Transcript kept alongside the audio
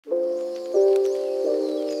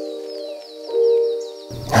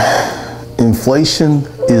Inflation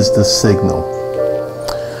is the signal.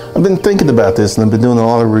 I've been thinking about this and I've been doing a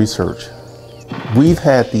lot of research. We've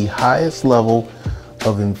had the highest level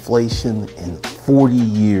of inflation in 40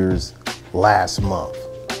 years last month.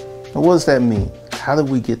 Now, what does that mean? How did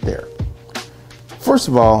we get there? First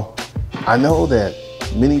of all, I know that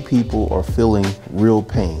many people are feeling real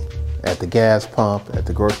pain at the gas pump, at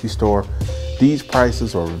the grocery store. These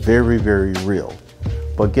prices are very, very real.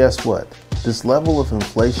 But guess what? This level of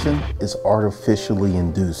inflation is artificially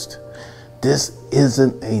induced. This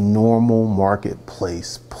isn't a normal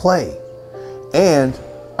marketplace play. And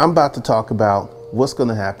I'm about to talk about what's going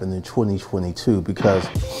to happen in 2022, because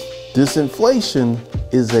this inflation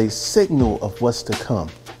is a signal of what's to come.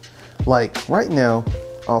 Like right now,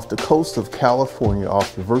 off the coast of California,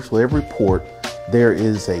 off to virtually every port, there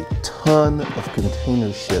is a ton of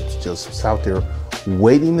container ships just out there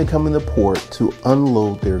waiting to come into port to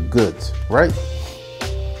unload their goods, right?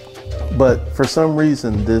 But for some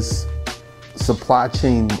reason, this supply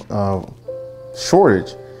chain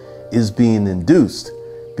shortage is being induced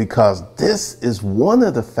because this is one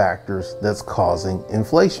of the factors that's causing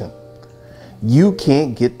inflation. You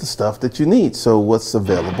can't get the stuff that you need. So what's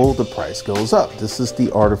available, the price goes up. This is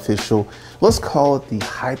the artificial, let's call it the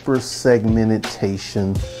hyper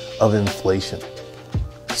segmentation of inflation.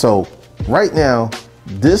 So right now,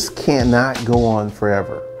 this cannot go on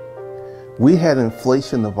forever. We had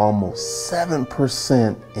inflation of almost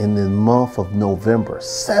 7% in the month of November,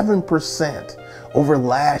 7% over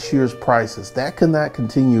last year's prices. That cannot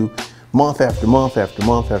continue month after month after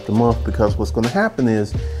month after month, because what's going to happen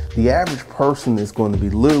is the average person is going to be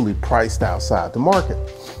literally priced outside the market.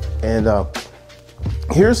 And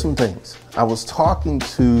here's some things. I was talking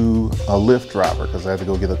to a Lyft driver because I had to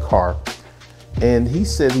go get a car. And he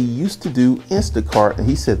said he used to do Instacart, and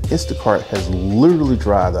he said Instacart has literally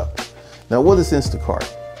dried up. Now, what is Instacart?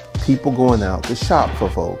 People going out to shop for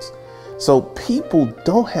folks. So people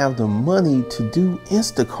don't have the money to do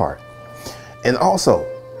Instacart. And also,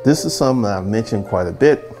 this is something that I've mentioned quite a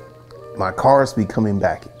bit. My cars be coming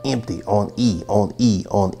back empty on E, on E,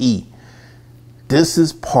 on E. This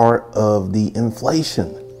is part of the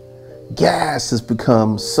inflation. Gas has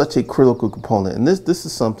become such a critical component. And this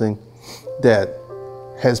is something that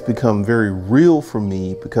has become very real for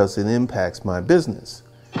me because it impacts my business.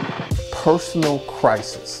 Personal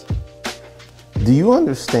crisis. Do you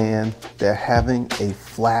understand that having a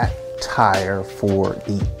flat tire for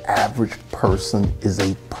the average person is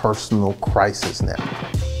a personal crisis now?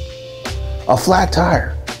 A flat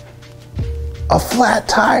tire. A flat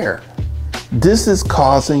tire. This is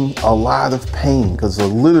causing a lot of pain because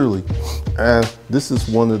literally, this is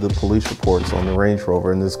one of the police reports on the Range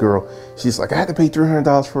Rover, and this girl, she's like, I had to pay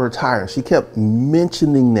 $300 for a tire. She kept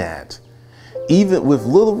mentioning that, even with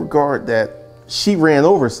little regard that she ran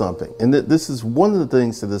over something. And this is one of the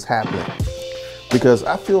things that is happening, because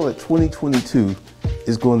I feel that 2022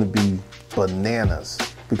 is going to be bananas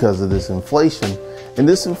because of this inflation. And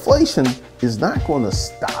this inflation is not going to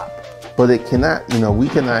stop, but it cannot, we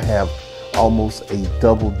cannot have almost a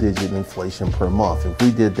double-digit inflation per month. If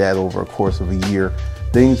we did that over a course of a year,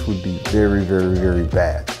 things would be very, very, very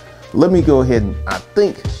bad. Let me go ahead, and I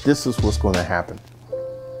think this is what's going to happen.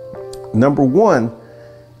 Number one,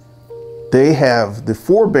 they have the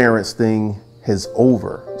forbearance thing is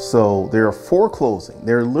over. So they're foreclosing.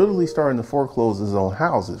 They're literally starting to foreclose on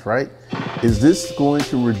houses, right? Is this going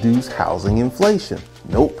to reduce housing inflation?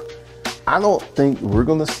 Nope. I don't think we're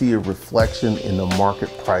going to see a reflection in the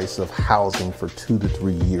market price of housing for 2 to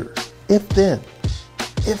 3 years. If then,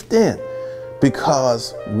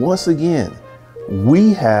 because once again,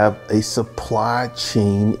 we have a supply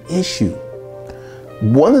chain issue.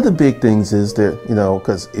 One of the big things is that,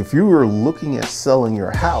 because if you were looking at selling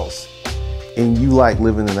your house and you like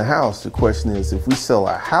living in a house, the question is, if we sell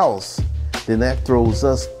our house, then that throws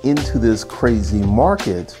us into this crazy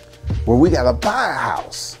market where we got to buy a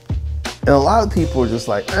house. And a lot of people are just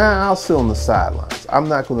like, I'll sit on the sidelines. I'm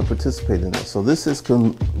not going to participate in this. So this has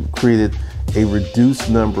created a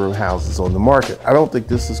reduced number of houses on the market. I don't think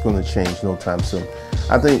this is going to change no time soon.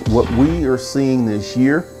 I think what we are seeing this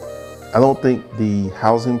year, I don't think the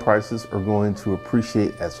housing prices are going to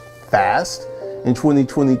appreciate as fast in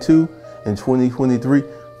 2022 and 2023,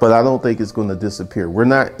 but I don't think it's going to disappear. We're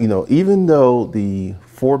not, even though the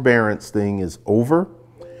forbearance thing is over,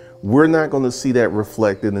 we're not going to see that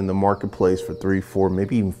reflected in the marketplace for 3, 4,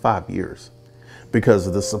 maybe even 5 years because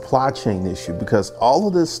of the supply chain issue, because all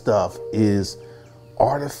of this stuff is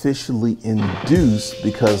artificially induced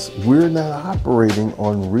because we're not operating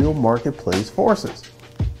on real marketplace forces.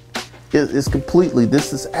 It's completely,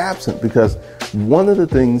 this is absent, because one of the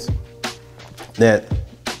things that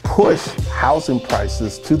push housing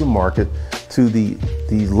prices to the market to the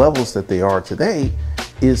levels that they are today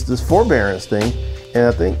is this forbearance thing. And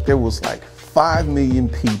I think there was like 5 million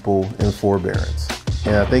people in forbearance.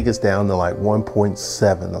 And I think it's down to like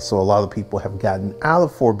 1.7. So a lot of people have gotten out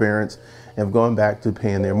of forbearance and have gone back to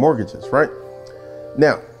paying their mortgages, right?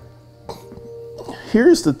 Now,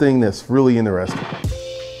 here's the thing that's really interesting.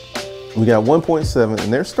 We got 1.7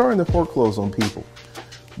 and they're starting to foreclose on people.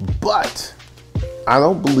 But I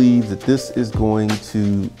don't believe that this is going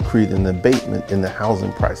to create an abatement in the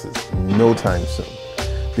housing prices no time soon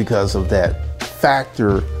because of that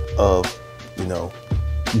factor of,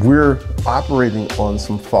 we're operating on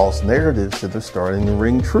some false narratives that are starting to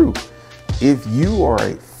ring true. If you are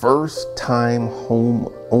a first-time home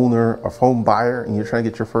owner or home buyer and you're trying to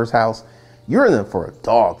get your first house, you're in it for a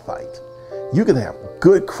dogfight. You can have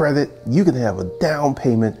good credit, you can have a down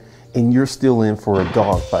payment, and you're still in for a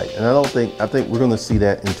dogfight. And I think we're going to see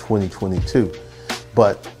that in 2022.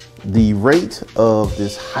 But the rate of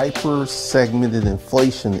this hyper segmented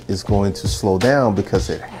inflation is going to slow down because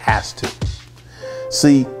it has to.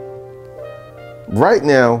 See, right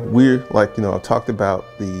now we're like, I talked about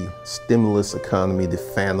the stimulus economy, the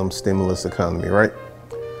phantom stimulus economy, right?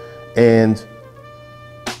 And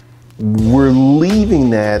we're leaving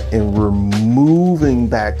that and we're moving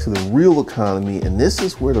back to the real economy. And this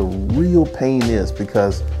is where the real pain is,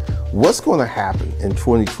 because what's going to happen in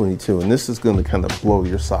 2022, and this is going to kind of blow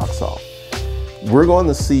your socks off. We're going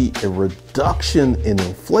to see a reduction in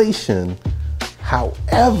inflation.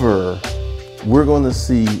 However, we're going to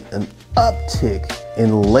see an uptick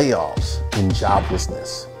in layoffs and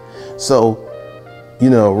joblessness. So,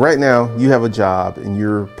 right now you have a job and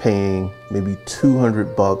you're paying maybe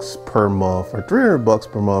 $200 per month or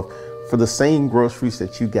 $300 per month for the same groceries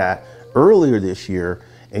that you got earlier this year,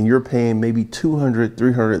 and you're paying maybe $200,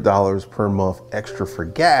 $300 per month extra for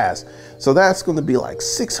gas. So that's going to be like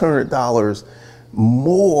 $600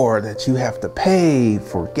 more that you have to pay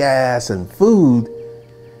for gas and food.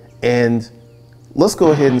 And let's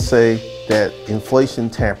go ahead and say that inflation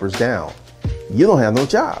tampers down. You don't have no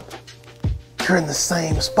job. You're in the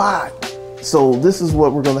same spot. So this is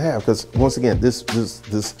what we're going to have, because once again, this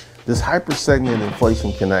hyper segmented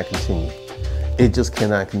inflation cannot continue. It just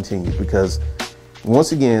cannot continue, because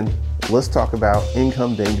once again, let's talk about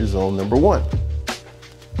income danger zone number one.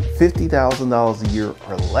 $50,000 a year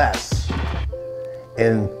or less,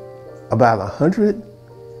 and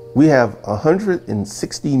we have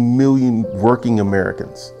 160 million working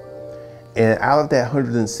Americans. And out of that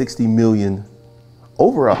 160 million,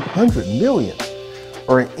 over 100 million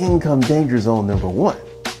are in income danger zone number one.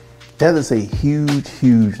 That is a huge,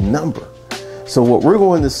 huge number. So what we're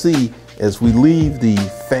going to see as we leave the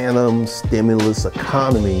phantom stimulus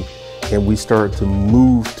economy and we start to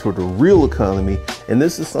move toward the real economy, and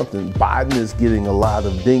this is something Biden is getting a lot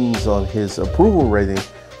of dings on his approval rating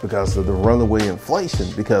because of the runaway inflation,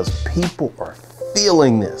 because people are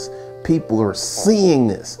feeling this, people are seeing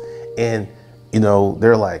this, and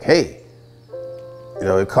they're like, hey,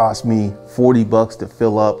 it cost me $40 to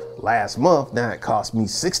fill up last month. Now it cost me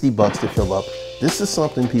 $60 to fill up. This is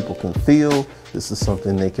something people can feel. This is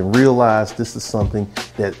something they can realize. This is something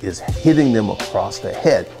that is hitting them across the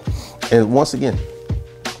head. And once again,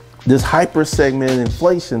 this hyper segmented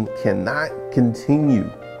inflation cannot continue,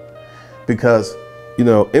 because,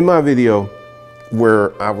 in my video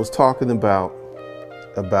where I was talking about,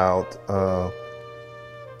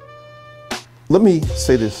 let me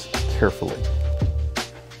say this carefully.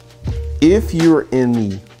 If you're in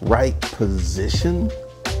the right position,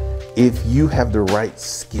 if you have the right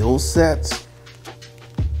skill sets,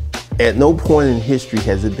 at no point in history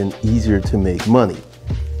has it been easier to make money.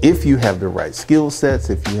 If you have the right skill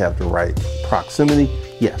sets, if you have the right proximity,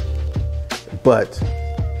 yeah. But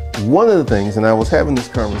one of the things, and I was having this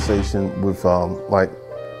conversation with, one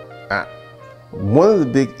of the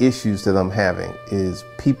big issues that I'm having is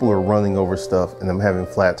people are running over stuff and I'm having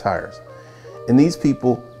flat tires. And these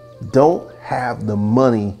people don't have the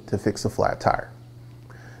money to fix a flat tire.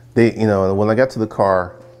 When I got to the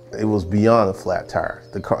car, it was beyond a flat tire.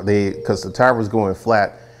 Because the tire was going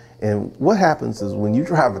flat. And what happens is when you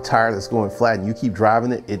drive a tire that's going flat and you keep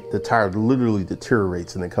driving it, the tire literally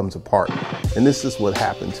deteriorates and it comes apart. And this is what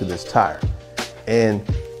happened to this tire. And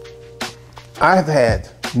I've had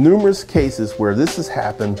numerous cases where this has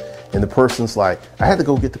happened and the person's like, I had to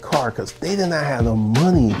go get the car because they did not have the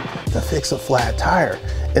money to fix a flat tire.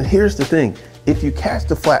 And here's the thing, if you catch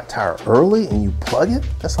the flat tire early and you plug it,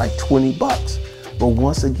 that's like $20. But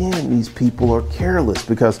once again, these people are careless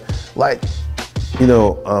because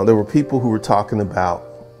there were people who were talking about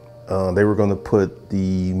They were going to put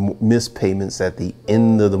the missed payments at the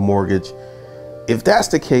end of the mortgage. If that's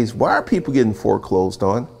the case, why are people getting foreclosed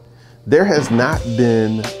on? There has not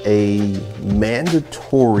been a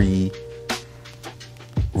mandatory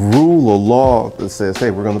rule or law that says, hey,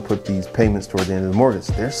 we're going to put these payments toward the end of the mortgage.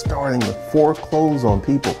 They're starting to foreclose on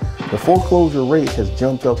people. The foreclosure rate has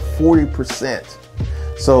jumped up 40%.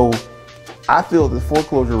 So I feel the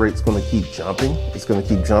foreclosure rate is going to keep jumping. It's going to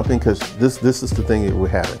keep jumping because this is the thing that we're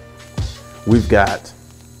having.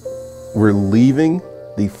 We're leaving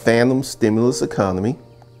the phantom stimulus economy,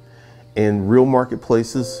 and real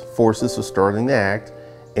marketplaces forces are starting to act,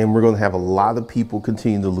 and we're going to have a lot of people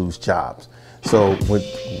continue to lose jobs. So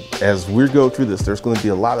as we go through this, there's going to be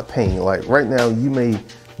a lot of pain. Like right now, you may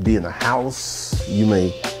be in a house, you may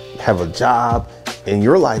have a job, and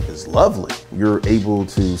your life is lovely. You're able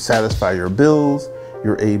to satisfy your bills,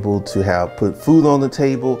 you're able to put food on the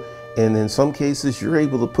table, and in some cases, you're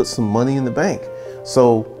able to put some money in the bank.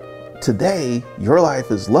 So today, your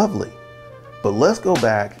life is lovely. But let's go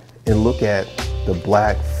back and look at the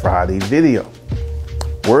Black Friday video.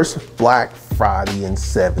 Worst Black Friday in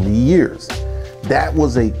 70 years. That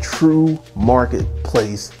was a true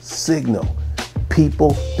marketplace signal.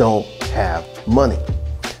 People don't have money.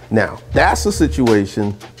 Now, that's a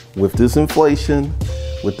situation with this inflation,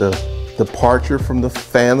 with the departure from the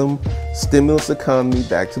phantom stimulus economy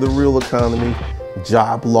back to the real economy,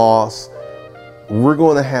 job loss. We're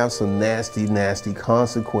going to have some nasty, nasty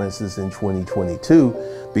consequences in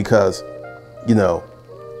 2022 because, you know,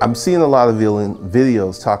 I'm seeing a lot of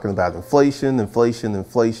videos talking about inflation.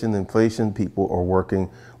 People are working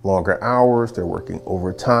longer hours. They're working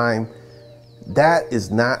overtime. That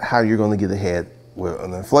is not how you're going to get ahead with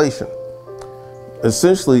an inflation.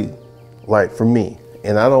 Essentially, like for me,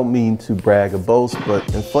 and I don't mean to brag or boast, but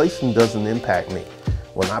inflation doesn't impact me.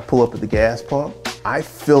 When I pull up at the gas pump, I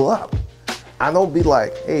fill up. I don't be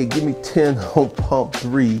like, hey, give me 10 on pump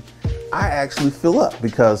 3. I actually fill up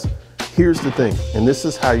because here's the thing, and this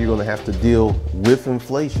is how you're going to have to deal with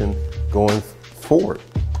inflation going forward.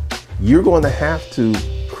 You're going to have to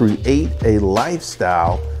create a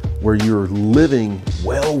lifestyle where you're living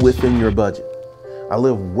well within your budget. I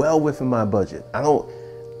live well within my budget.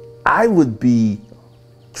 I would be,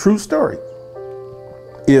 true story,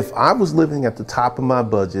 if I was living at the top of my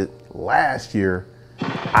budget last year,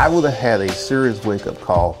 I would have had a serious wake-up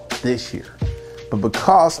call this year. But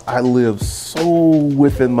because I live so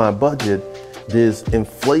within my budget, this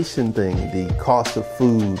inflation thing, the cost of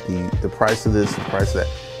food, the price of this, the price of that,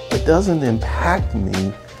 it doesn't impact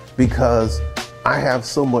me because I have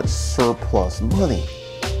so much surplus money.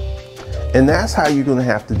 And that's how you're going to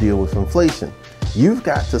have to deal with inflation. You've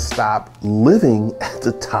got to stop living at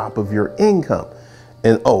the top of your income.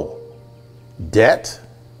 And debt.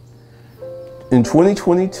 In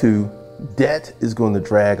 2022, debt is going to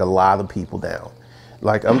drag a lot of people down.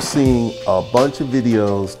 Like I'm seeing a bunch of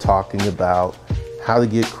videos talking about how to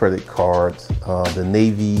get credit cards, the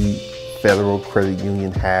Navy Federal Credit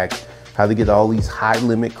Union hack, how to get all these high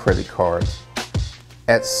limit credit cards.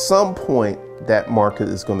 At some point, that market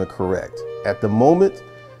is going to correct. At the moment,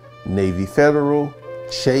 Navy Federal,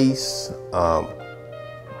 Chase,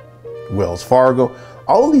 Wells Fargo,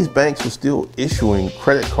 all of these banks are still issuing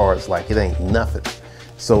credit cards like it ain't nothing.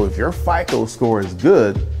 So if your FICO score is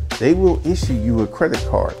good, they will issue you a credit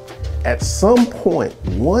card. At some point,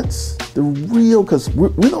 once because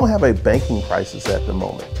we don't have a banking crisis at the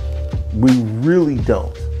moment. We really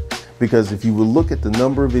don't. Because if you would look at the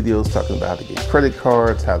number of videos talking about how to get credit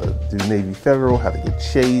cards, how to do Navy Federal, how to get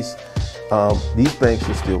Chase, these banks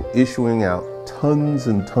are still issuing out tons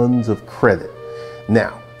and tons of credit.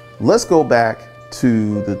 Now, let's go back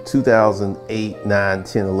to the 2008, 9,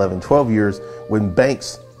 10, 11, 12 years when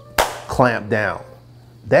banks clamped down.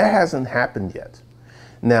 That hasn't happened yet.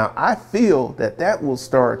 Now, I feel that will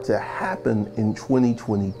start to happen in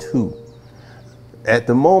 2022. At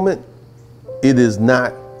the moment, it is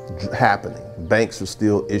not happening. Banks are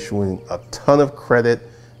still issuing a ton of credit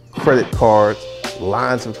cards,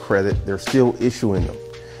 lines of credit. They're still issuing them.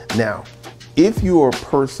 Now, if you're a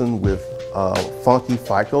person with a funky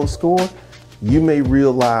FICO score, you may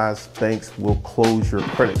realize banks will close your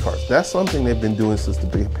credit cards. That's something they've been doing since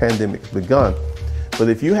the pandemic has begun. But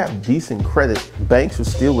if you have decent credit, banks are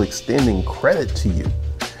still extending credit to you.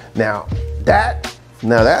 Now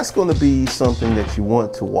that's going to be something that you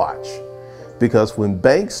want to watch, because when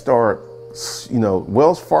banks start,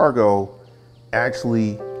 Wells Fargo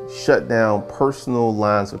actually shut down personal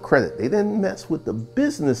lines of credit. They didn't mess with the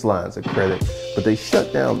business lines of credit, but they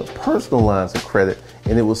shut down the personal lines of credit.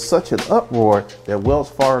 And it was such an uproar that Wells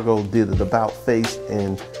Fargo did an about face,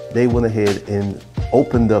 and they went ahead and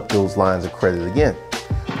opened up those lines of credit again.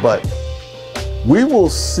 But we will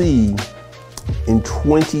see in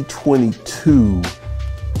 2022,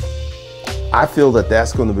 I feel that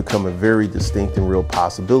that's going to become a very distinct and real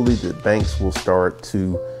possibility, that banks will start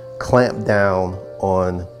to clamp down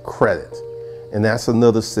on credit. And that's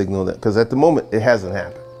another signal that, because at the moment it hasn't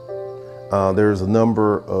happened. There's a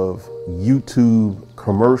number of YouTube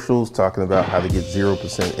commercials talking about how to get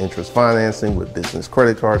 0% interest financing with business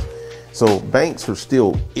credit cards. So banks are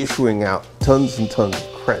still issuing out tons and tons of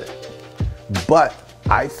credit. But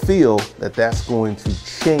I feel that that's going to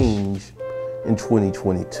change in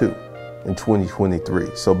 2022, in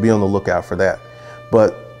 2023. So be on the lookout for that.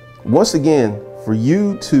 But once again, for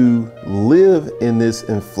you to live in this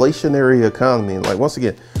inflationary economy, like once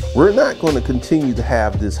again, we're not going to continue to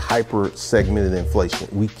have this hyper segmented inflation.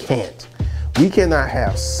 We can't. We cannot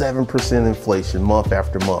have 7% inflation month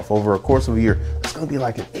after month over a course of a year. It's going to be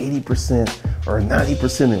like an 80% or a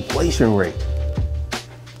 90% inflation rate.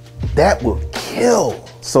 That will kill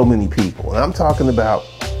so many people. And I'm talking about,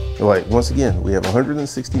 like, once again, we have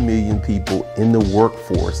 160 million people in the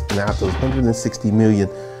workforce. And out of those 160 million,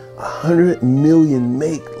 100 million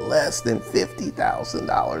make less than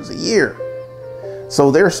 $50,000 a year.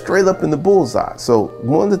 So they're straight up in the bullseye. So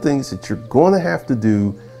one of the things that you're going to have to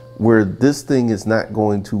do where this thing is not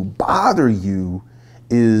going to bother you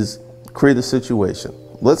is create a situation.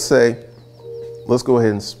 Let's say, let's go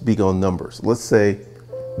ahead and speak on numbers. Let's say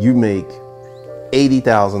you make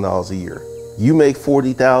 $80,000 a year. You make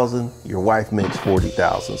 $40,000, your wife makes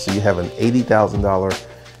 $40,000. So you have an $80,000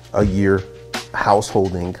 a year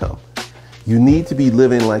household income. You need to be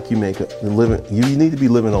living like you make you need to be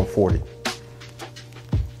living on 40.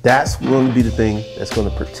 That's going to be the thing that's going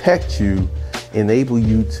to protect you, enable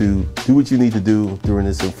you to do what you need to do during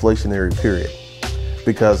this inflationary period.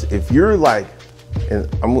 Because if you're like, and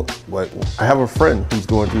I have a friend who's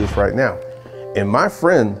going through this right now, and my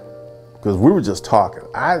friend, because we were just talking,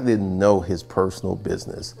 I didn't know his personal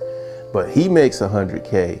business, but he makes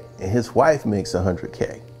 100K and his wife makes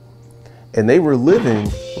 100K. And they were living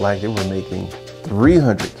like they were making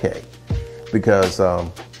 300K, because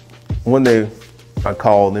one day I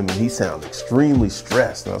called him and he sounded extremely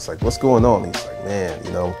stressed. And I was like, what's going on? He's like, man,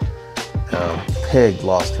 you know, Peg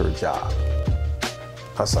lost her job.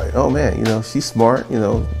 I was like, oh man, you know, she's smart, you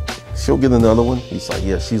know, she'll get another one. He's like,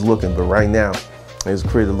 yeah, she's looking, but right now it's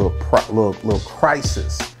created a little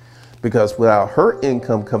crisis, because without her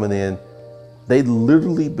income coming in, they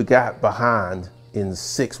literally got behind in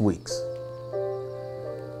 6 weeks.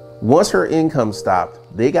 Once her income stopped,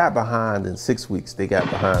 they got behind in 6 weeks. They got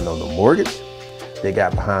behind on the mortgage. They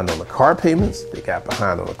got behind on the car payments. They got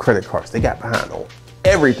behind on the credit cards. They got behind on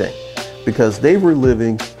everything, because they were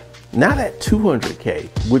living not at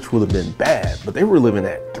 200K, which would have been bad, but they were living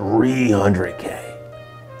at 300K.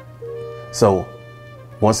 So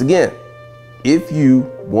once again, if you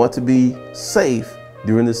want to be safe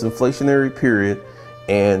during this inflationary period,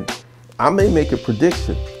 and I may make a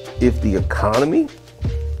prediction, if the economy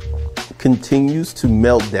continues to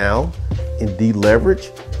melt down and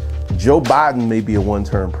deleverage, Joe Biden may be a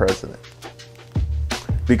one-term president.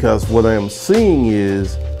 Because what I'm seeing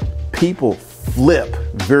is people flip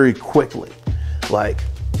very quickly. Like,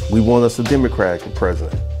 we want us a Democratic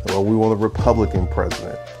president, or we want a Republican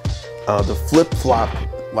president. The flip-flop,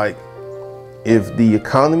 like, if the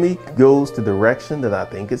economy goes the direction that I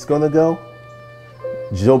think it's going to go,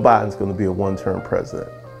 Joe Biden's going to be a one-term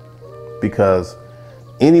president. Because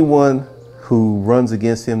anyone who runs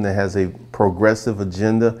against him that has a progressive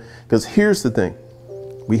agenda, because here's the thing,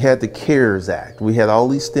 we had the CARES Act, we had all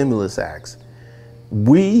these stimulus acts.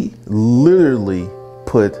 We literally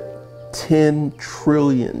put $10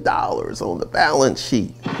 trillion on the balance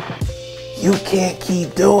sheet. You can't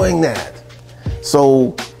keep doing that.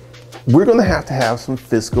 So we're going to have some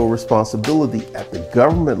fiscal responsibility at the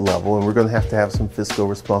government level, and we're going to have some fiscal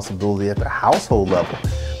responsibility at the household level.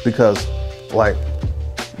 Because, like,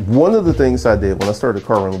 one of the things I did when I started a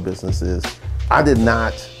car rental business is I did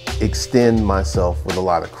not extend myself with a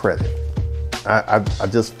lot of credit. I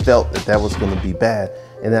just felt that was going to be bad.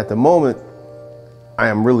 And at the moment, I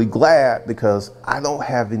am really glad, because I don't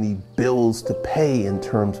have any bills to pay in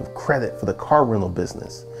terms of credit for the car rental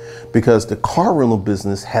business, because the car rental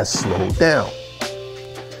business has slowed down.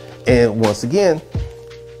 And once again,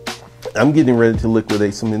 I'm getting ready to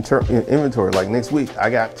liquidate some inventory. Like next week, I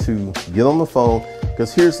got to get on the phone,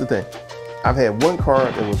 because here's the thing. I've had one car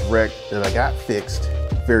that was wrecked that I got fixed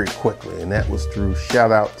very quickly, and that was through, shout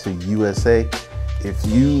out to USA. If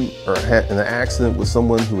you are in an accident with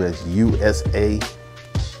someone who has USA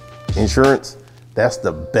insurance, that's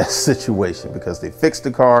the best situation, because they fixed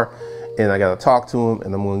the car and I got to talk to them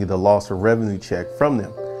and I'm going to get a loss of revenue check from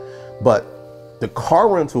them. But the car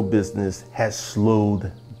rental business has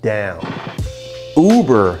slowed down.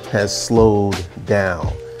 Uber has slowed down.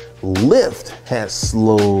 Lyft has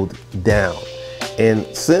slowed down. And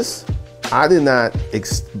since I did not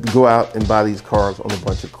go out and buy these cars on a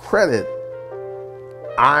bunch of credit,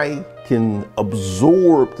 I can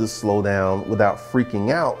absorb the slowdown without freaking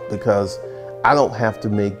out, because I don't have to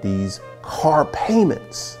make these car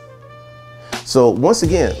payments. So once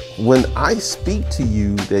again, when I speak to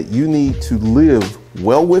you that you need to live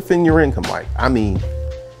well within your income, like, I mean,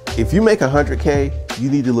 if you make 100K, you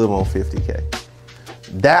need to live on 50K.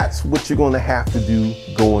 That's what you're going to have to do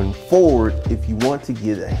going forward if you want to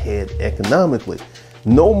get ahead economically.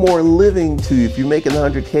 No more living to, if you're making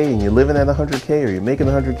 100K and you're living at 100K, or you're making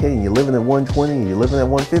 100K and you're living at 120 and you're living at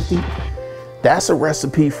 150, that's a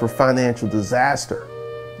recipe for financial disaster.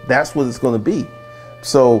 That's what it's going to be.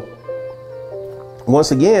 So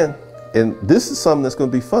once again, and this is something that's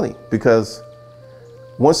going to be funny, because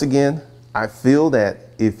once again, I feel that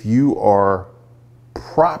if you are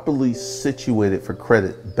properly situated for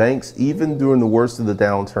credit, banks, even during the worst of the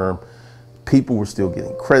downturn, people were still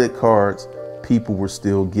getting credit cards. People were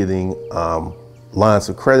still getting lines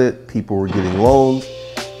of credit. People were getting loans.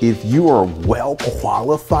 If you are well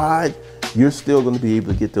qualified, you're still going to be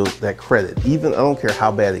able to get that credit. Even, I don't care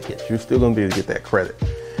how bad it gets, you're still going to be able to get that credit.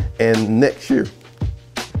 And next year,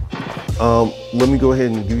 let me go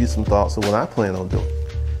ahead and give you some thoughts of what I plan on doing.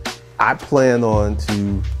 I plan on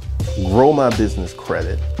to grow my business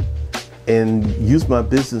credit and use my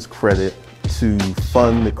business credit to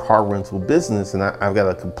fund the car rental business. And I've got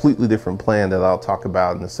a completely different plan that I'll talk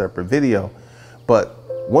about in a separate video. But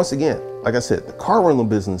once again, like I said, the car rental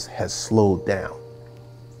business has slowed down.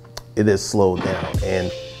 It has slowed down.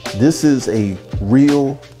 And this is a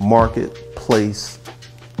real marketplace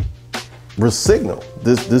signal.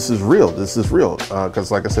 This is real. This is real.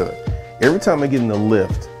 Because like I said, every time I get in a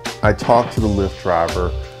Lyft, I talk to the Lyft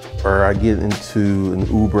driver, or I get into an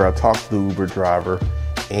Uber, I talk to the Uber driver,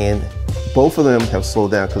 and both of them have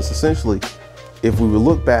slowed down. Because essentially, if we would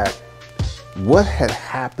look back, what had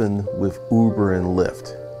happened with Uber and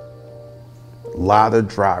Lyft? A lot of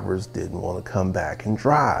drivers didn't want to come back and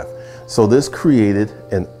drive. So this created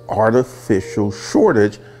an artificial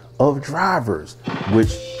shortage of drivers,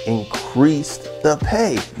 which increased the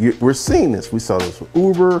pay. We're seeing this. We saw this with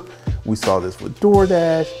Uber. We saw this with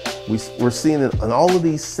DoorDash. We're seeing it in all of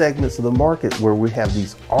these segments of the market where we have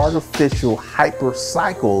these artificial hyper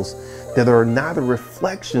cycles that are not a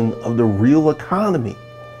reflection of the real economy.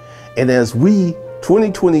 And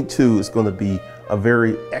 2022 is going to be a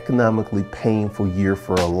very economically painful year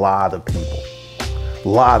for a lot of people. A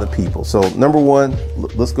lot of people. So number one,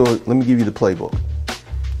 let's go. Let me give you the playbook.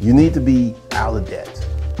 You need to be out of debt.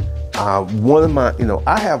 One of my,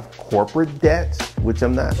 I have corporate debt, which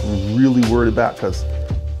I'm not really worried about because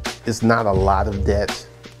it's not a lot of debt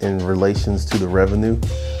in relations to the revenue.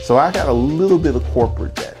 So I got a little bit of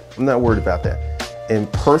corporate debt. I'm not worried about that. In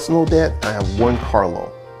personal debt, I have one car loan,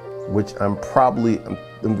 which I'm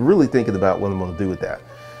really thinking about what I'm going to do with that.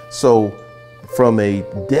 So from a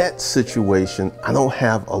debt situation, I don't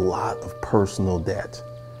have a lot of personal debt.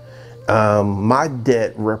 My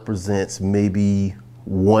debt represents maybe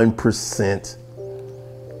 1%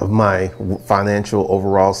 of my financial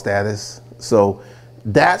overall status. So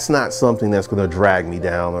that's not something that's going to drag me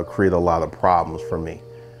down or create a lot of problems for me.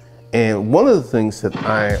 And one of the things that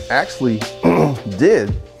I actually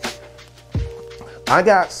did, I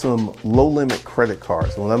got some low limit credit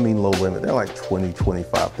cards. When I mean low limit, they're like 20,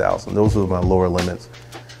 25,000. Those are my lower limits.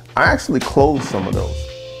 I actually closed some of those.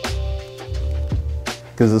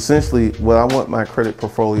 Because essentially what I want my credit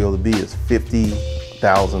portfolio to be is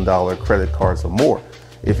 $50,000 credit cards or more.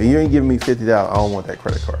 If you ain't giving me $50, I don't want that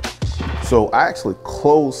credit card. So I actually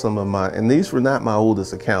closed some of mine, and these were not my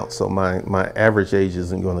oldest accounts, so my average age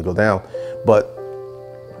isn't going to go down. But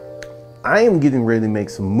I am getting ready to make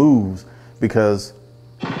some moves because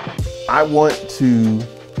I want to,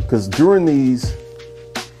 because during these,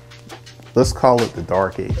 let's call it the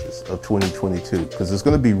dark ages of 2022, because it's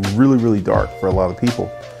going to be really, really dark for a lot of people.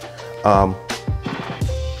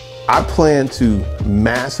 I plan to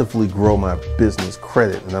massively grow my business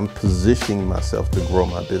credit, and I'm positioning myself to grow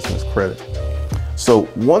my business credit. So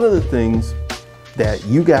one of the things that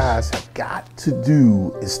you guys have got to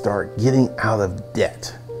do is start getting out of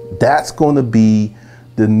debt. That's going to be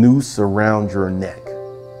the noose around your neck.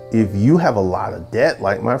 if you have a lot of debt,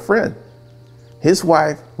 like my friend, his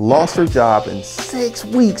wife lost her job in 6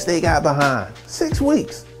 weeks. They got behind 6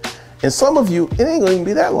 weeks. And some of you, it ain't gonna even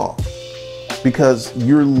be that long because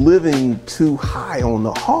you're living too high on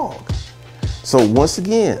the hog. So once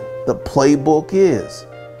again, the playbook is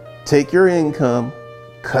take your income,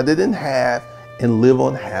 cut it in half, and live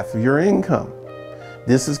on half of your income.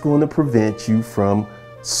 This is going to prevent you from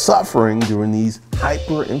suffering during these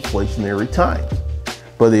hyperinflationary times.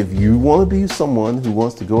 But if you want to be someone who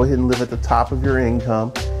wants to go ahead and live at the top of your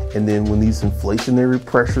income, and then when these inflationary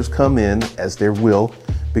pressures come in, as there will,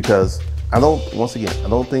 because I don't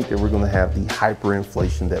think that we're going to have the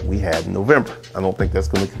hyperinflation that we had in November. I don't think that's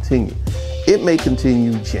going to continue. It may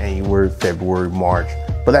continue January, February, March,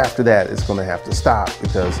 but after that, it's going to have to stop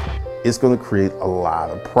because it's going to create a lot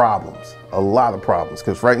of problems.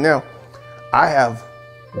 Because right now, I've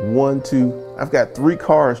got 3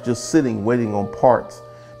 cars just sitting waiting on parts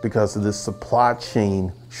because of this supply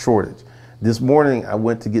chain shortage. This morning, I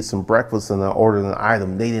went to get some breakfast and I ordered an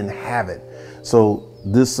item. They didn't have it. So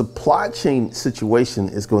this supply chain situation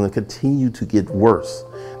is going to continue to get worse.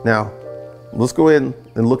 Now, let's go ahead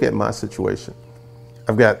and look at my situation.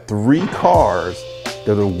 I've got 3 cars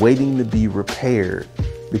that are waiting to be repaired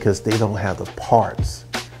because they don't have the parts.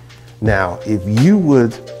 Now, if you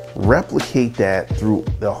would replicate that through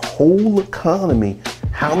the whole economy,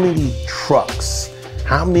 how many trucks,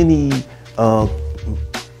 how many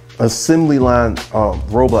assembly line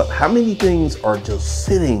robot, how many things are just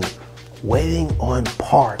sitting waiting on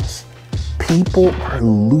parts? People are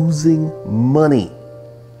losing money.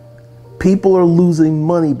 People are losing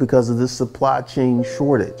money because of this supply chain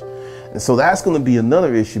shortage. And so that's going to be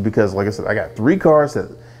another issue because, like I said, I got 3 cars that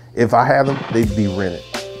if I had them, they'd be rented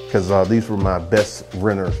because these were my best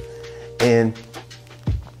renters. And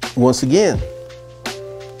once again,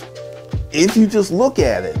 if you just look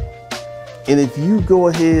at it and if you go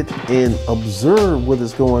ahead and observe what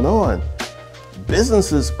is going on,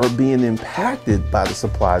 businesses are being impacted by the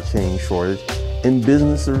supply chain shortage and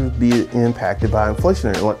businesses are being impacted by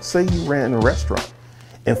inflationary. Like say you ran a restaurant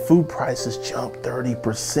and food prices jumped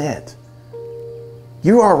 30%.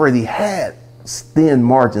 You already had thin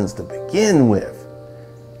margins to begin with.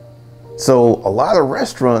 So a lot of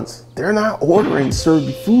restaurants, they're not ordering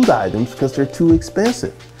certain food items because they're too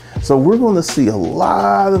expensive. So we're going to see a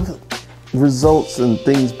lot of results and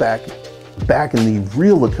things back in the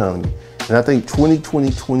real economy. And I think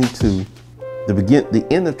 2022, the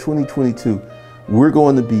end of 2022, we're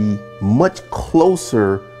going to be much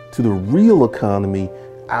closer to the real economy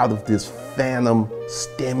out of this phantom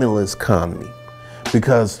stimulus economy.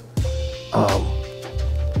 Because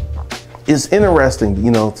it's interesting,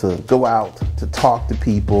 to go out to talk to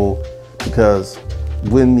people, because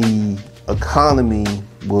when the economy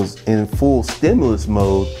was in full stimulus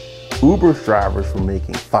mode, Uber drivers were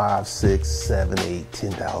making $5,000, $6,000, $7,000,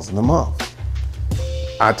 $8,000, $10,000 a month.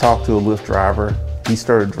 I talked to a Lyft driver. He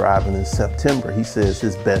started driving in September. He says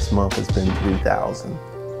his best month has been $3,000.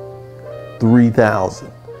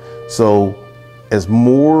 $3,000. So as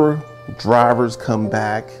more drivers come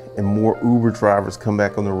back and more Uber drivers come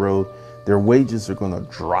back on the road, their wages are going to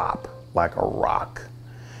drop like a rock.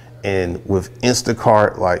 And with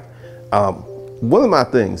Instacart, one of my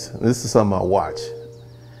things, this is something I watch.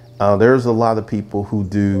 There's a lot of people who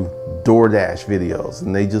do DoorDash videos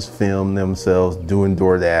and they just film themselves doing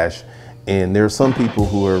DoorDash. And there's some people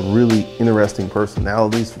who are really interesting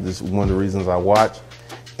personalities. This is one of the reasons I watch.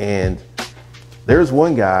 And there's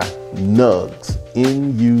one guy, Nugs,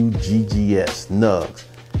 N-U-G-G-S, Nugs.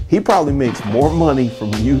 He probably makes more money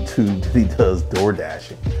from YouTube than he does door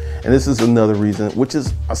dashing. And this is another reason, which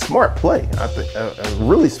is a smart play. I think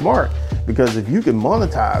really smart, because if you can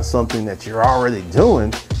monetize something that you're already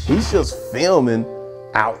doing, he's just filming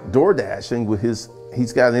outdoor dashing with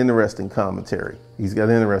he's got interesting commentary.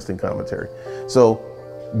 So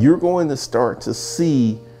you're going to start to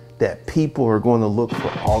see that people are going to look for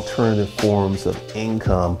alternative forms of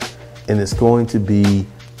income, and it's going to be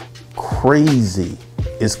crazy.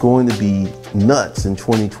 It's going to be nuts in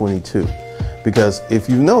 2022. Because if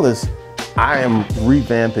you notice, I am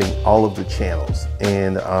revamping all of the channels,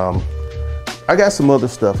 and I got some other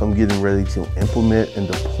stuff I'm getting ready to implement and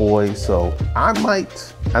deploy. So I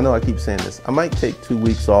know I keep saying this, I might take 2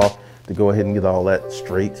 weeks off to go ahead and get all that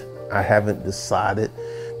straight. I haven't decided,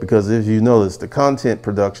 because as you notice, the content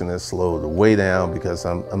production has slowed way down because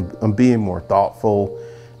I'm being more thoughtful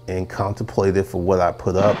and contemplative for what I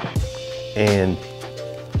put up. And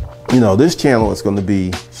this channel is going to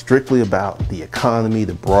be strictly about the economy,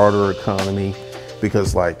 the broader economy,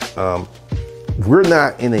 because we're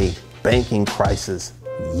not in a banking crisis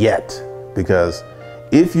yet, because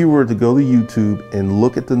If you were to go to YouTube and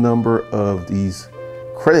look at the number of these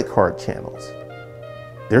credit card channels,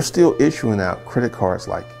 they're still issuing out credit cards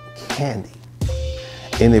like candy.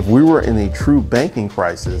 And if we were in a true banking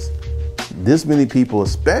crisis, this many people,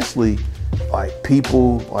 especially like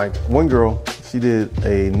people like one girl, she did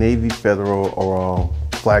a Navy Federal or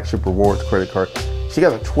flagship rewards credit card. She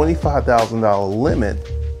got a $25,000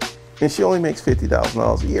 limit and she only makes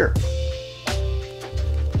 $50,000 a year.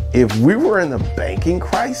 If we were in a banking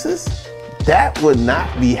crisis, that would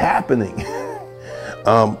not be happening.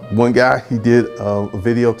 One guy, he did a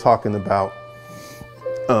video talking about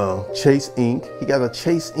Chase Inc. He got a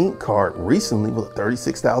Chase Inc. card recently with a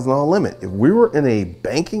 $36,000 limit. If we were in a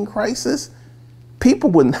banking crisis, people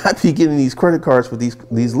would not be getting these credit cards with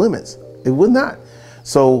these limits. It would not.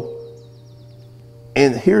 So,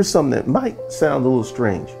 and here's something that might sound a little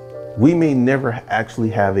strange. We may never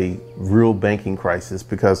actually have a real banking crisis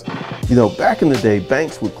because, you know, back in the day,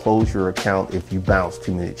 banks would close your account if you bounced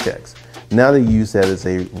too many checks. Now they use that as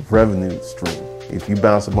a revenue stream. If you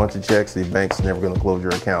bounce a bunch of checks, the bank's never going to close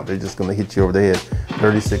your account. They're just going to hit you over the head,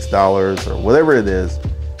 $36 or whatever it is,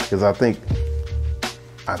 because I think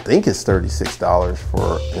it's $36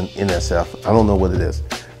 for an NSF. I don't know what it is,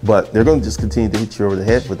 but they're going to just continue to hit you over the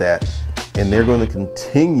head with that, and they're going to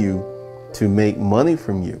continue to make money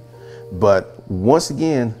from you. But once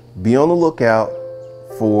again, be on the lookout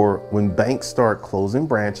for when banks start closing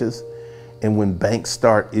branches and when banks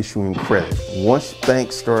start issuing credit. Once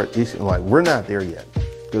banks start issuing, like, we're not there yet.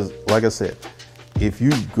 Because like I said, if you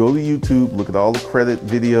go to YouTube, look at all the credit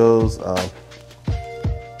videos,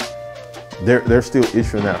 they're still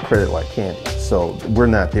issuing out credit like candy. So we're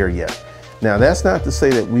not there yet. Now, that's not to say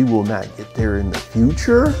that we will not get there in the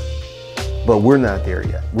future, but we're not there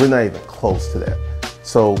yet. We're not even close to that.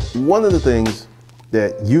 So one of the things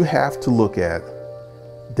that you have to look at,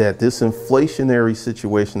 that this inflationary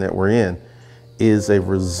situation that we're in is a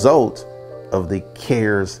result of the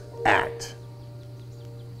CARES Act.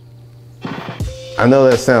 I know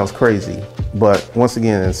that sounds crazy, but once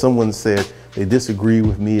again, and someone said they disagree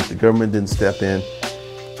with me if the government didn't step in.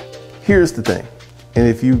 Here's the thing. And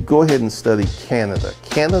if you go ahead and study Canada,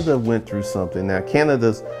 Canada went through something. Now,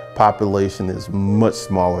 Canada's population is much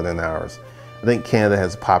smaller than ours. I think Canada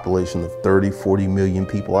has a population of 30, 40 million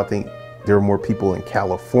people. I think there are more people in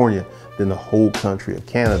California than the whole country of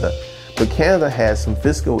Canada. But Canada has some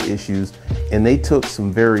fiscal issues, and they took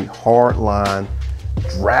some very hardline,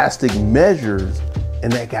 drastic measures,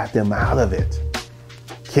 and that got them out of it.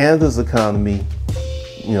 Canada's economy,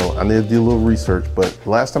 you know, I need to do a little research, but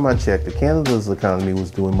last time I checked, Canada's economy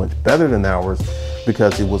was doing much better than ours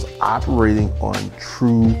because it was operating on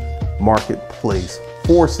true marketplace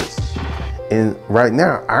forces. And right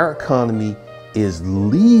now, our economy is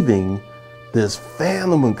leaving this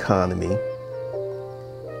phantom economy,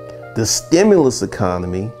 the stimulus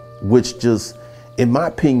economy, which just, in my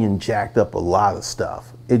opinion, jacked up a lot of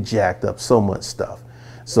stuff. It jacked up so much stuff.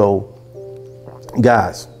 So,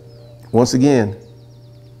 guys, once again,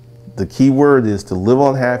 the key word is to live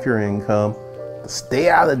on half your income, stay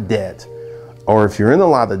out of debt, or if you're in a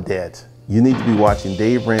lot of debt, you need to be watching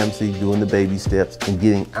Dave Ramsey doing the baby steps and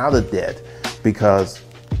getting out of debt. Because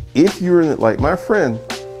if you're in it, like my friend,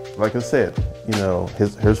 like I said, you know,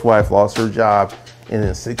 his wife lost her job and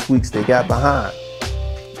in 6 weeks they got behind.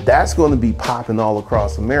 That's going to be popping all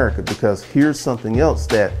across America, because here's something else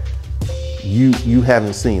that you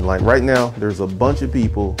haven't seen. Like right now, there's a bunch of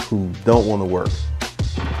people who don't want to work,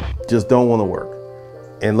 just don't want to work.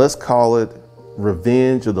 And let's call it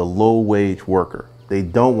revenge of the low wage worker. They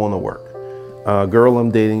don't want to work. A girl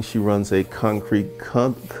I'm dating, she runs a concrete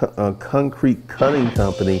cutting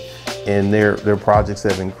company, and their projects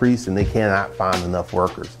have increased and they cannot find enough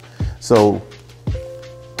workers. So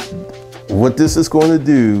what this is going to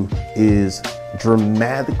do is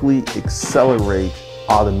dramatically accelerate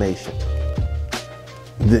automation.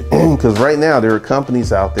 Because right now there are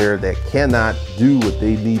companies out there that cannot do what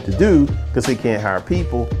they need to do because they can't hire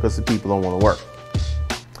people because the people don't want to work.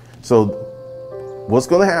 So what's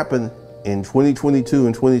going to happen in 2022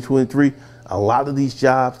 and 2023, a lot of these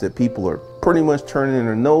jobs that people are pretty much turning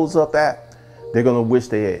their nose up at, they're going to wish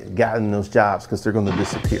they had gotten those jobs because they're going to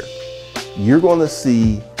disappear. You're going to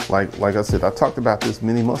see, like I said, I talked about this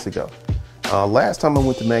many months ago. Last time I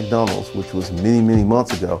went to McDonald's, which was many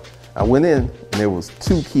months ago, I went in and there was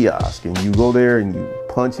 2 kiosks, and you go there and you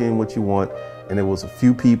punch in what you want, and there was a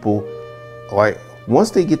few people. Like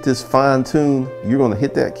once they get this fine-tuned, you're going to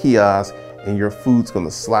hit that kiosk and your food's going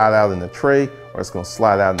to slide out in the tray or it's going to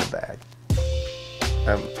slide out in the bag.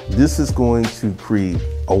 This is going to create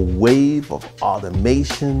a wave of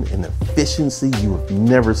automation and efficiency you have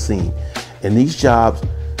never seen. And these jobs,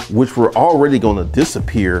 which were already going to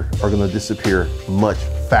disappear, are going to disappear much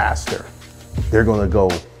faster. They're going to go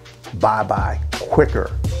bye-bye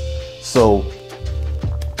quicker. So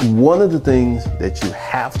one of the things that you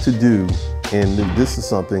have to do, and this is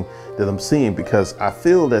something that I'm seeing because I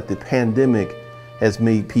feel that the pandemic has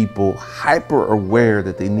made people hyper aware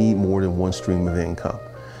that they need more than one stream of income.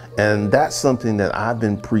 And that's something that I've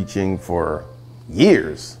been preaching for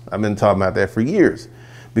years. I've been talking about that for years.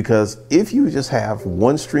 Because if you just have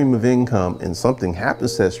one stream of income and something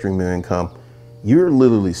happens to that stream of income, you're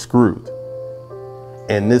literally screwed.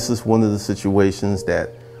 And this is one of the situations that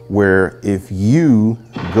where if you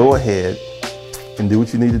go ahead and do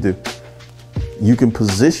what you need to do, you can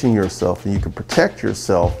position yourself and you can protect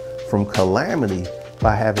yourself from calamity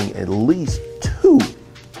by having at least two.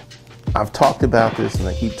 I've talked about this and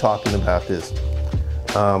I keep talking about this.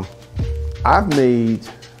 I've made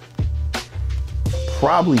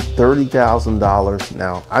probably $30,000.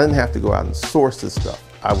 Now, I didn't have to go out and source this stuff.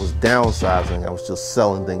 I was downsizing. I was just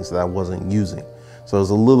selling things that I wasn't using. So it was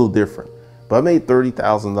a little different. But I made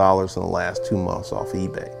 $30,000 in the last 2 months off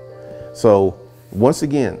eBay. So once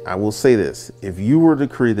again, I will say this. If you were to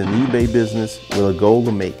create an eBay business with a goal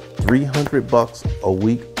to make $300 a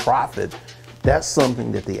week profit, that's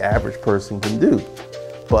something that the average person can do.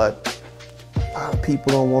 But a lot of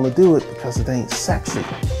people don't want to do it because it ain't sexy,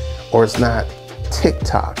 or it's not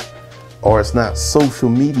TikTok, or it's not social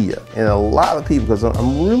media. And a lot of people, because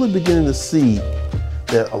I'm really beginning to see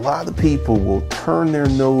that a lot of people will turn their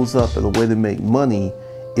nose up at the way to make money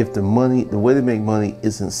if the way to make money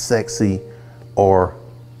isn't sexy or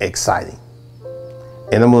exciting.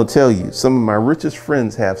 And I'm going to tell you, some of my richest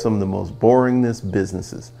friends have some of the most boringest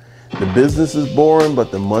businesses. The business is boring,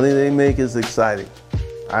 but the money they make is exciting.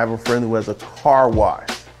 I have a friend who has a car wash.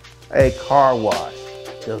 A car wash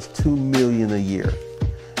does $2 million a year.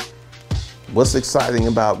 What's exciting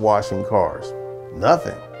about washing cars?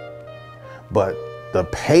 Nothing. But the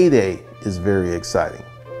payday is very exciting.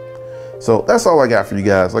 So that's all I got for you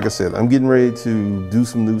guys. Like I said, I'm getting ready to do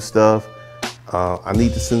some new stuff. I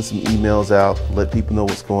need to send some emails out, let people know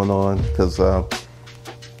what's going on, because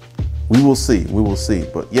we will see.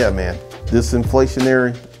 But yeah, man, this inflation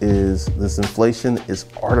is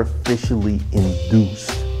artificially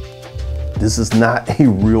induced. This is not a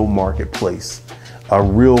real marketplace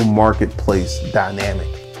dynamic.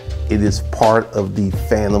 It is part of the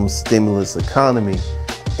phantom stimulus economy,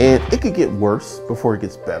 and it could get worse before it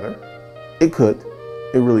gets better. It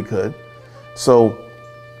really could. So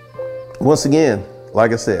once again,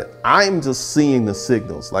 like I said, I'm just seeing the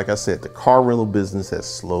signals. Like I said, the car rental business has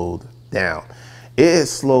slowed down. It has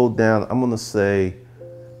slowed down, I'm gonna say,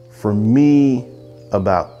 for me,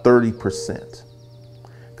 about 30%.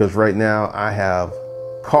 Because right now I have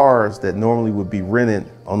cars that normally would be rented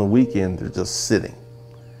on the weekend, they're just sitting.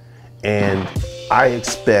 And I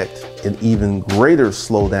expect an even greater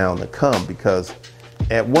slowdown to come, because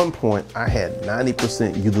at one point I had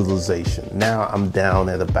 90% utilization. Now I'm down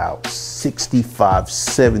at about 65,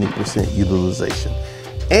 70% utilization.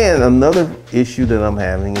 And another issue that I'm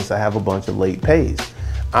having is I have a bunch of late pays.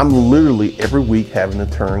 I'm literally every week having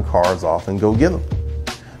to turn cars off and go get them.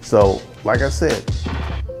 So like I said,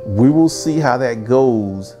 we will see how that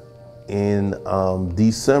goes in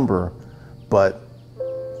December. But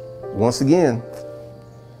once again,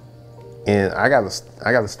 and I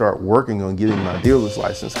gotta start working on getting my dealer's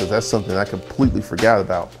license, because that's something I completely forgot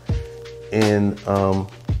about. And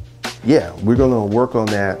yeah, we're gonna work on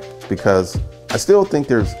that, because I still think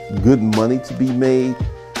there's good money to be made,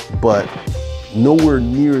 but nowhere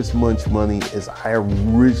near as much money as I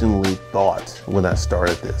originally thought when I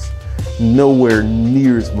started this. Nowhere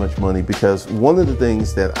near as much money, because one of the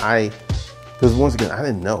things that because once again, I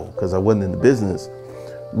didn't know, because I wasn't in the business,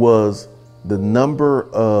 was the number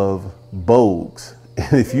of bogues.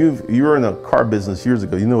 And if you were in a car business years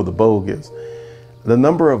ago, you know what the bogue is. The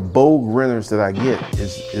number of bogue renters that I get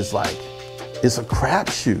is like, it's a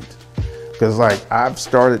crapshoot. Because like I've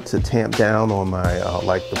started to tamp down on my,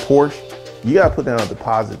 like the Porsche, you gotta put down a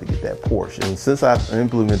deposit to get that Porsche. And since I've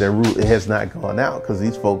implemented that rule, it has not gone out, because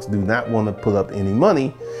these folks do not want to put up any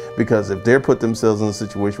money, because if they put themselves in a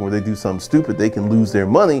situation where they do something stupid, they can lose their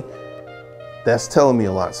money. That's telling me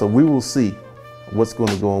a lot. So we will see what's going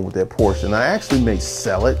to go on with that Porsche. And I actually may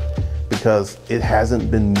sell it because it hasn't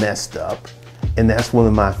been messed up. And that's one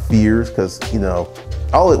of my fears, because, you know,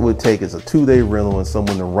 all it would take is a 2-day rental and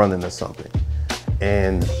someone to run into something.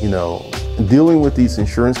 And, you know, dealing with these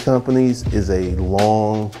insurance companies is a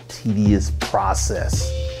long, tedious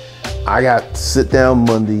process. I got to sit down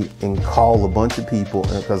Monday and call a bunch of people,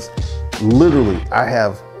 because literally I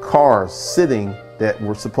have cars sitting that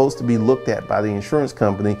were supposed to be looked at by the insurance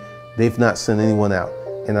company, they've not sent anyone out.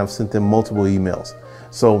 And I've sent them multiple emails.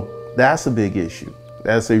 So that's a big issue.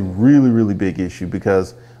 That's a really, really big issue,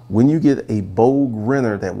 because when you get a bogue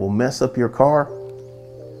renter that will mess up your car,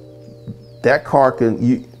 that car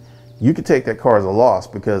you could take that car as a loss,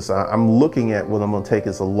 because I'm looking at what I'm going to take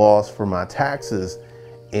as a loss for my taxes,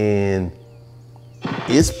 and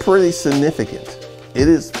it's pretty significant. It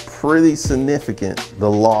is pretty significant, the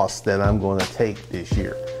loss that I'm going to take this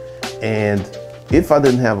year. And if I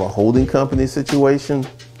didn't have a holding company situation,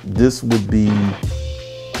 this would be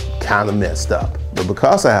kind of messed up. But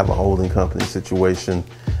because I have a holding company situation,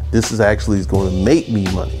 this is actually going to make me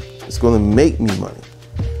money. It's going to make me money.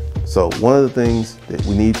 So one of the things that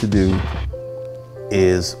we need to do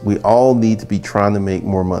is we all need to be trying to make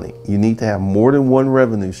more money. You need to have more than one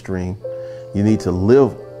revenue stream. You need to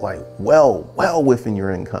live like well within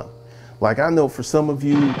your income. Like, I know for some of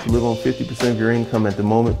you, to live on 50% of your income at the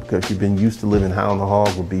moment, because you've been used to living high on the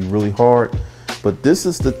hog, would be really hard. But this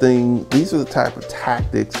is the thing, these are the type of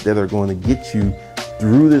tactics that are going to get you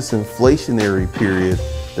through this inflationary period,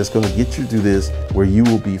 that's going to get you through this, where you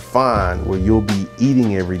will be fine, where you'll be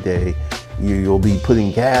eating every day, you'll be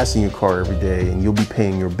putting gas in your car every day, and you'll be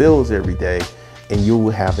paying your bills every day, and you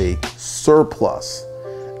will have a surplus.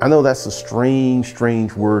 I know that's a strange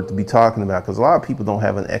word to be talking about, because a lot of people don't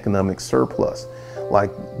have an economic surplus. Like,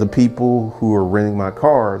 the people who are renting my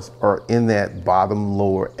cars are in that bottom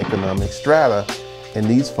lower economic strata, and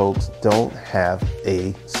these folks don't have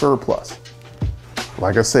a surplus.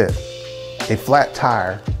 Like I said, a flat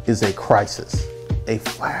tire is a crisis. A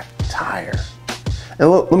flat tire. And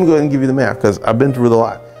look, let me go ahead and give you the math, because I've been through it a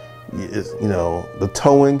lot. You know, the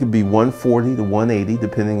towing could be 140 to 180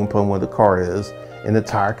 depending upon what the car is, and the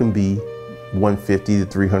tire can be 150 to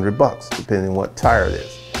 300 bucks depending on what tire it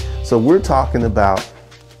is. So we're talking about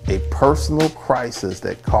a personal crisis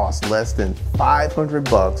that costs less than 500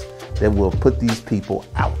 bucks that will put these people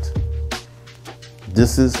out.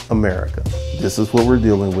 This is America. This is what we're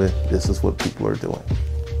dealing with. This is what people are doing.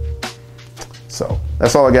 So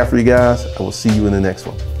that's all I got for you guys. I will see you in the next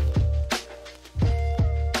one.